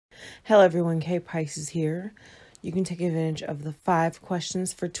Hello everyone, KPISCES here. You can take advantage of the 5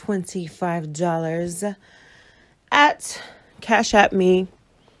 questions for $25 at Cash App Me,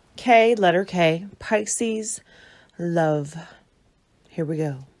 K, letter K, Pisces, love. Here we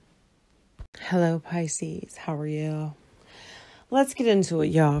go. Hello Pisces, how are you? Let's get into it,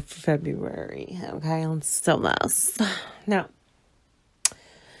 y'all, for February. Okay, let's do this. Now,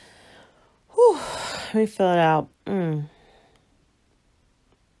 let me fill it out.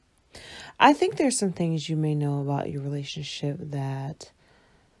 I think there's some things you may know about your relationship that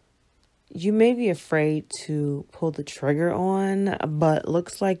you may be afraid to pull the trigger on, but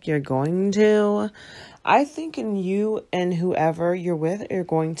looks like you're going to. I think you and whoever you're with are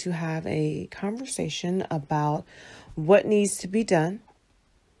going to have a conversation about what needs to be done.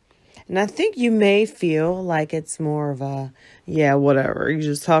 And I think you may feel like it's more of a, yeah, whatever, you're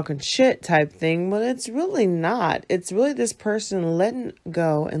just talking shit type thing, but it's really not. It's really this person letting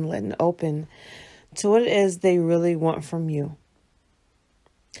go and letting open to what it is they really want from you.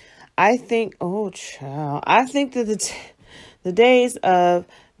 I think, I think that the days of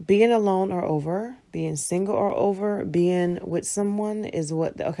being alone are over, being single are over, being with someone is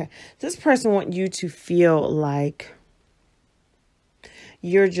this person wants you to feel like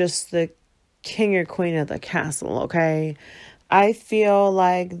you're just the king or queen of the castle, okay? I feel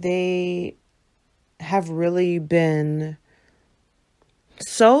like they have really been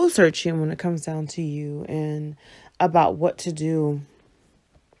soul searching when it comes down to you and about what to do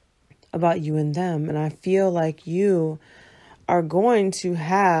about you and them. And I feel like you are going to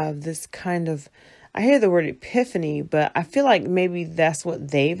have this kind of, I hear the word epiphany, but I feel like maybe that's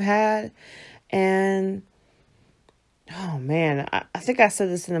what they've had. And oh man, I think I said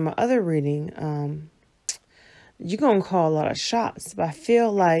this in my other reading. You're going to call a lot of shots, but I feel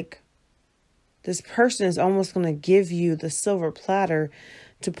like this person is almost going to give you the silver platter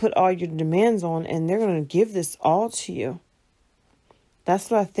to put all your demands on, and they're going to give this all to you. That's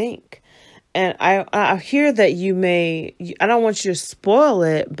what I think. And I hear that I don't want you to spoil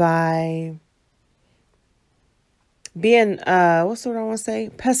it by being, what's the word I want to say?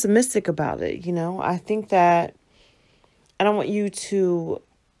 Pessimistic about it. You know, I think that I want you to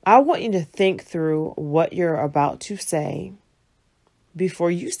think through what you're about to say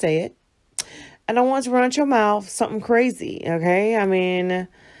before you say it. I don't want to run out your mouth something crazy, okay? I mean,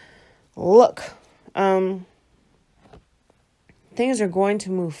 look, things are going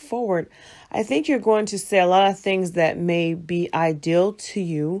to move forward. I think you're going to say a lot of things that may be ideal to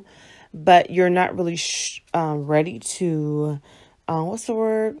you, but you're not really ready to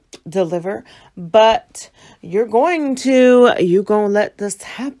deliver. But you're going to let this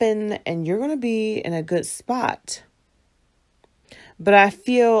happen and you're going to be in a good spot. But I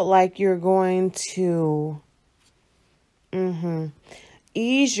feel like you're going to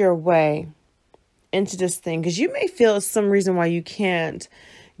ease your way into this thing, because you may feel some reason why you can't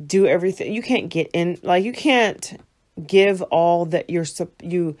do everything. You can't get in, like you can't give all that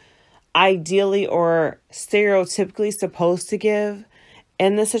you ideally or stereotypically supposed to give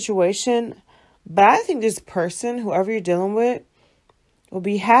in this situation. But I think this person, whoever you're dealing with, will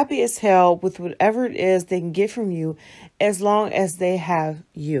be happy as hell with whatever it is they can get from you, as long as they have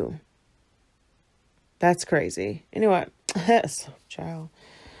you. That's crazy. Anyway, yes, child.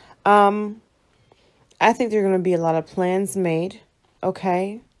 I think there are going to be a lot of plans made.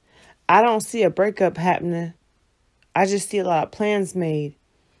 Okay. I don't see a breakup happening. I just see a lot of plans made.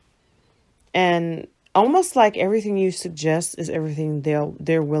 And almost like everything you suggest is everything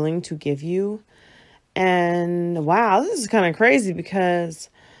they're willing to give you. And wow, this is kind of crazy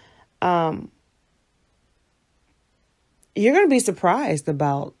because you're going to be surprised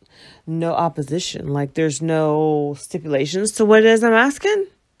about no opposition. Like there's no stipulations to what it is I'm asking.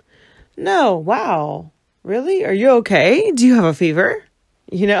 No. Wow. Really? Are you okay? Do you have a fever?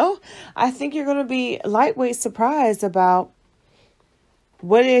 You know, I think you're going to be lightweight surprised about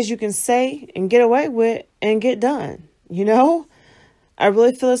what it is you can say and get away with and get done. You know, I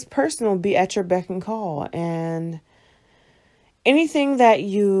really feel this person will be at your beck and call, and anything that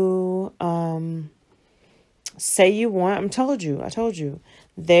you say you want, I told you,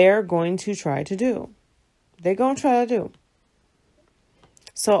 they're going to try to do. They're going to try to do.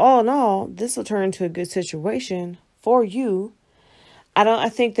 So all in all, this will turn into a good situation for you. I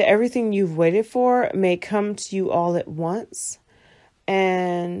think that everything you've waited for may come to you all at once.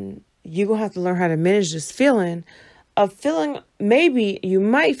 And you're going to have to learn how to manage this feeling of feeling, maybe you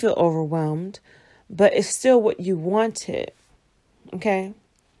might feel overwhelmed, but it's still what you wanted. Okay?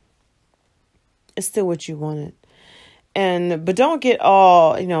 It's still what you wanted. But don't get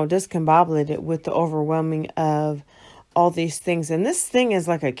all, discombobulated with the overwhelming of, all these things. And this thing is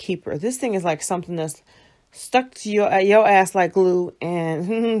like a keeper. This thing is like something that's stuck to your ass like glue.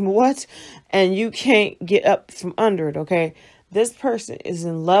 And what? And you can't get up from under it, okay? This person is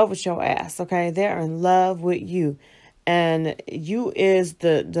in love with your ass, okay? They're in love with you. And you is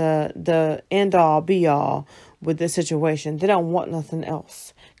the end all be all with this situation. They don't want nothing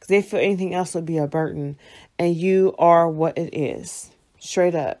else. Because they feel anything else would be a burden. And you are what it is.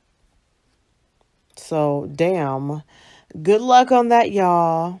 Straight up. So, damn. Good luck on that,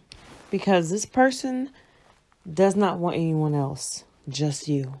 y'all. Because this person does not want anyone else. Just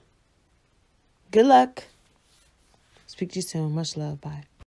you. Good luck. Speak to you soon. Much love. Bye.